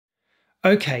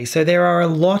Okay, so there are a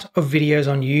lot of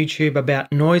videos on YouTube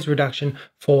about noise reduction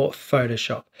for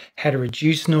Photoshop. How to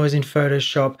reduce noise in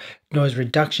Photoshop, noise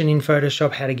reduction in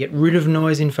Photoshop, how to get rid of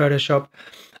noise in Photoshop.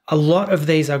 A lot of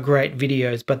these are great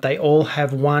videos, but they all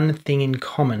have one thing in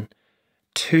common.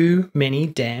 Too many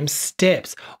damn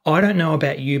steps. I don't know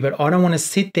about you, but I don't want to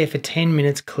sit there for 10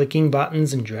 minutes clicking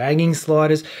buttons and dragging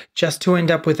sliders just to end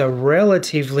up with a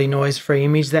relatively noise-free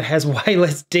image that has way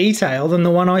less detail than the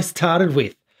one I started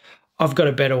with. I've got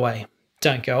a better way.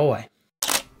 Don't go away.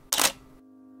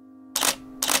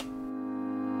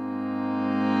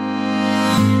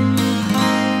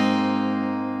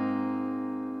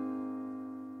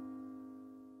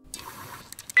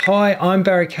 Hi, I'm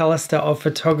Barry Callister of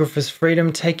Photographer's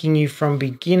Freedom, taking you from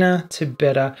beginner to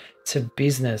better to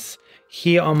business.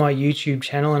 Here on my YouTube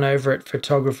channel and over at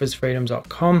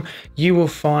photographersfreedom.com, you will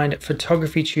find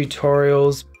photography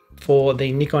tutorials for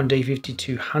the Nikon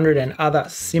D5200 and other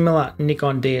similar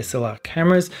Nikon DSLR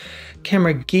cameras,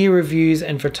 camera gear reviews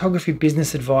and photography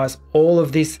business advice, all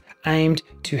of this aimed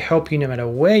to help you no matter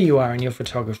where you are in your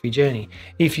photography journey.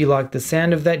 If you like the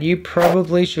sound of that, you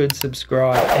probably should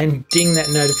subscribe and ding that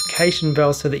notification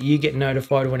bell so that you get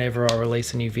notified whenever I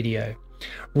release a new video.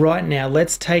 Right now,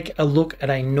 let's take a look at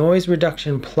a noise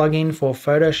reduction plugin for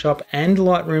Photoshop and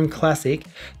Lightroom Classic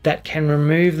that can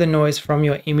remove the noise from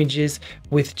your images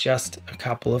with just a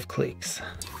couple of clicks.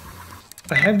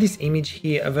 I have this image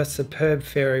here of a superb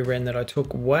fairy wren that I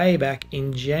took way back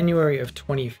in January of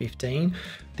 2015.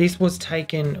 This was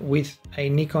taken with a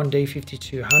Nikon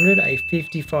D5200, a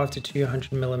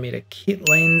 55-200mm kit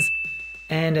lens,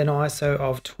 and an ISO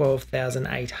of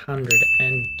 12,800,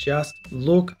 and just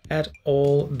look at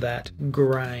all that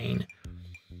grain.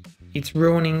 It's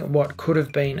ruining what could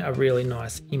have been a really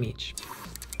nice image.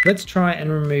 Let's try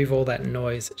and remove all that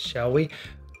noise, shall we?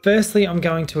 Firstly, I'm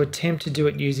going to attempt to do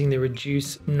it using the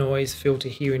reduce noise filter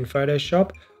here in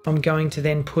Photoshop. I'm going to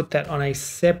then put that on a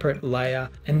separate layer,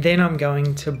 and then I'm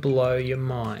going to blow your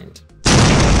mind.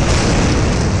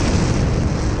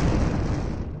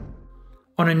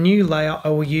 On a new layer, I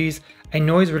will use a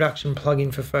noise reduction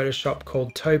plugin for Photoshop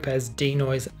called Topaz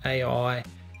Denoise AI,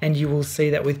 and you will see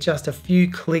that with just a few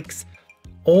clicks,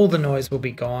 all the noise will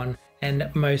be gone and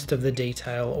most of the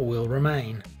detail will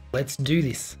remain. Let's do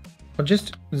this. I'll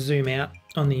just zoom out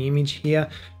on the image here.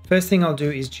 First thing I'll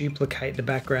do is duplicate the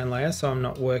background layer so I'm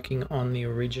not working on the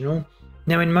original.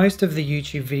 Now, in most of the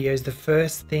YouTube videos, the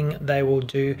first thing they will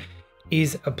do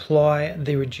is apply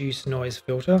the reduce noise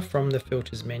filter from the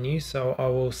filters menu. So I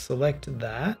will select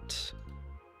that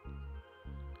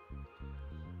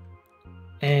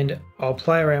and I'll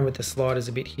play around with the sliders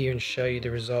a bit here and show you the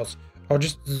results. I'll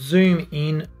just zoom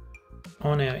in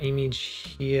on our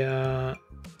image here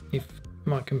if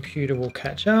my computer will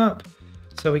catch up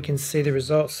so we can see the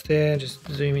results there. Just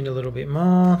zoom in a little bit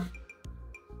more.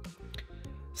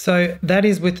 So that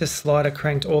is with the slider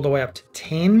cranked all the way up to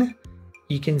 10.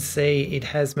 You can see it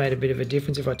has made a bit of a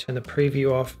difference. If I turn the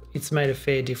preview off, it's made a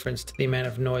fair difference to the amount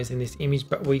of noise in this image,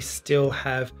 but we still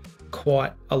have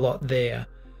quite a lot there.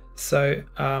 So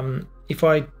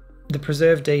the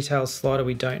preserve details slider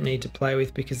we don't need to play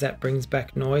with because that brings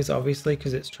back noise, obviously,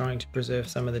 because it's trying to preserve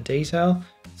some of the detail.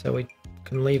 So we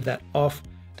can leave that off.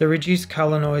 The reduce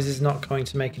color noise is not going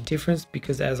to make a difference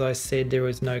because, as I said, there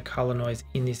is no color noise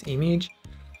in this image.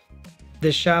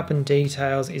 The sharpen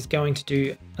details is going to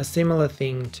do a similar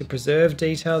thing to preserve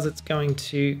details. It's going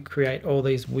to create all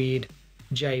these weird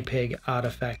JPEG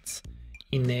artifacts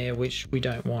in there, which we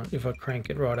don't want. If I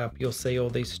crank it right up, you'll see all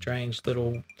these strange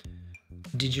little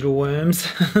digital worms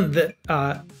that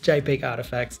are JPEG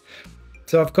artifacts.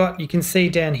 So you can see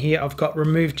down here, I've got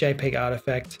remove JPEG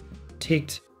artifact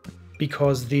ticked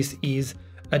because this is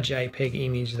a JPEG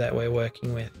image that we're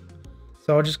working with.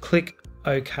 So I'll just click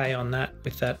OK on that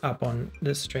with that up on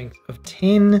the strength of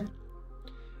 10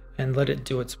 and let it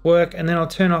do its work, and then I'll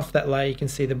turn off that layer. You can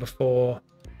see the before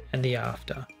and the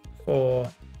after.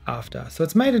 So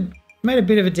it's made a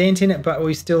bit of a dent in it, but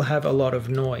we still have a lot of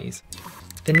noise.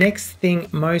 The next thing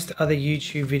most other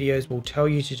YouTube videos will tell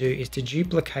you to do is to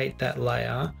duplicate that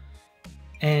layer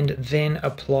and then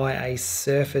apply a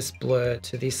surface blur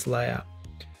to this layer.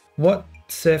 What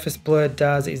surface blur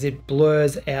does is it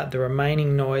blurs out the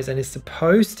remaining noise and is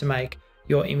supposed to make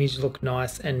your image look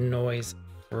nice and noise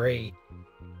free.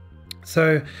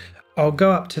 So I'll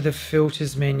go up to the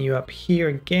filters menu up here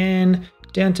again,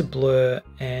 down to blur,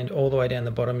 and all the way down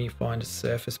the bottom you find a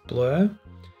surface blur.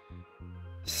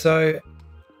 So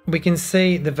we can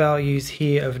see the values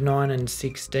here of 9 and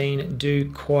 16 do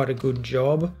quite a good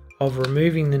job of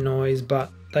removing the noise,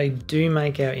 but they do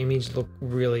make our image look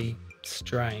really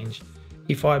strange.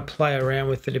 if I play around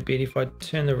with it a bit, if I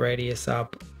turn the radius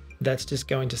up, that's just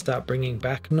going to start bringing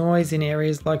back noise in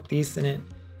areas like this, and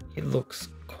it looks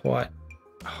quite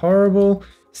horrible.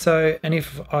 So, and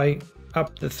if I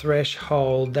up the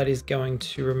threshold, that is going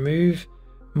to remove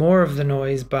more of the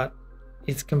noise, but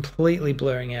it's completely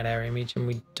blurring out our image, and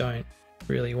we don't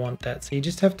really want that. So you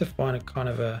just have to find a kind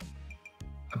of a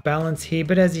balance here.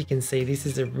 But as you can see, this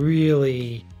is a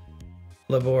really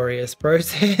laborious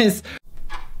process.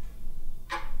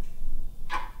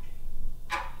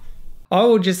 I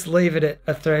will just leave it at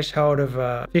a threshold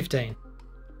of 15.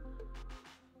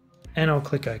 And I'll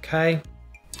click OK.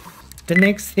 The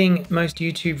next thing most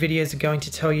YouTube videos are going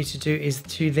to tell you to do is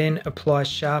to then apply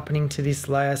sharpening to this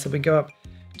layer. So we go up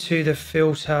to the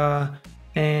filter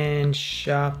and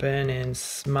sharpen and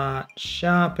smart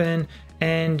sharpen,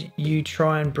 and you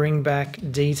try and bring back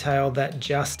detail that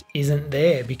just isn't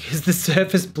there because the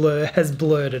surface blur has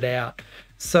blurred it out.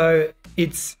 So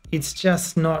it's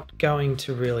just not going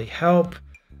to really help,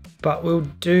 but we'll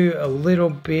do a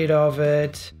little bit of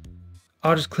it.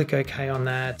 I'll just click OK on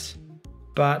that.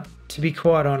 But to be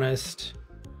quite honest,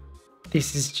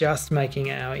 this is just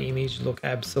making our image look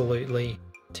absolutely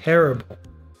terrible.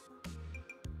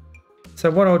 So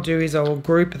what I'll do is I will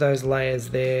group those layers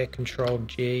there, Control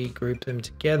G, group them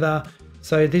together.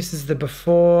 So this is the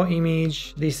before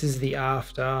image, this is the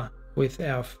after with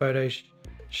our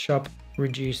Photoshop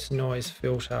Reduce Noise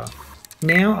filter.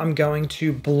 Now I'm going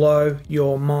to blow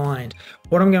your mind.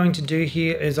 What I'm going to do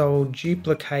here is I will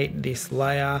duplicate this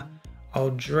layer.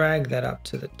 I'll drag that up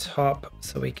to the top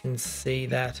so we can see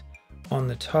that on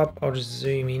the top. I'll just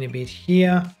zoom in a bit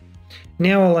here.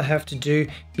 Now all I have to do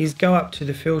is go up to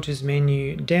the filters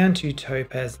menu, down to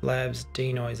Topaz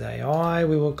Denoise AI.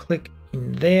 We will click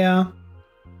in there.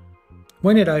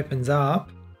 When it opens up,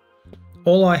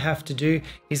 all I have to do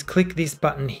is click this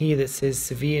button here that says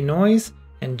severe noise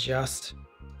and just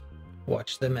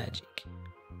watch the magic.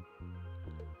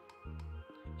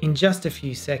 In just a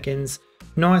few seconds,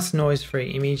 nice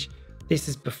noise-free image. This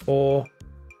is before,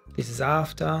 this is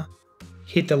after.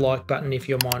 Hit the like button if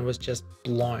your mind was just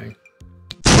blown.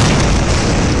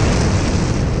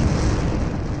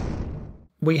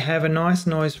 We have a nice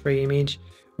noise-free image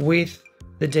with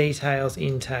the details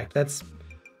intact. That's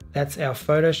our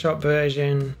Photoshop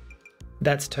version.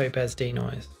 That's Topaz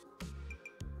Denoise.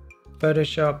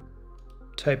 Photoshop,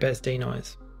 Topaz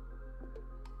Denoise.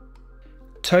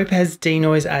 Topaz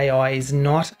Denoise AI is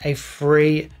not a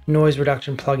free noise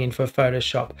reduction plugin for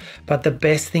Photoshop, but the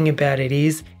best thing about it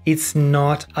is it's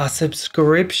not a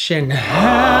subscription.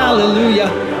 Hallelujah!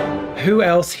 Who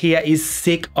else here is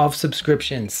sick of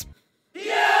subscriptions?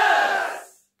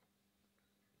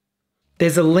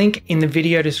 There's a link in the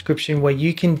video description where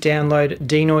you can download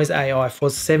Denoise AI for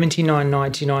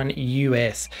 $79.99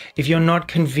 US. If you're not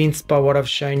convinced by what I've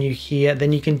shown you here,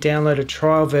 then you can download a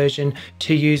trial version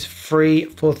to use free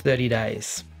for 30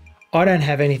 days. I don't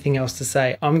have anything else to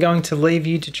say. I'm going to leave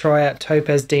you to try out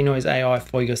Topaz Denoise AI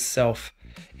for yourself.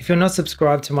 If you're not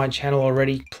subscribed to my channel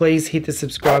already, please hit the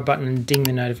subscribe button and ding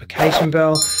the notification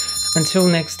bell. Until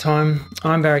next time,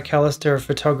 I'm Barry Callister of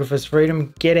Photographer's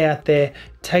Freedom. Get out there,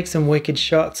 take some wicked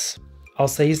shots. I'll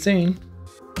see you soon.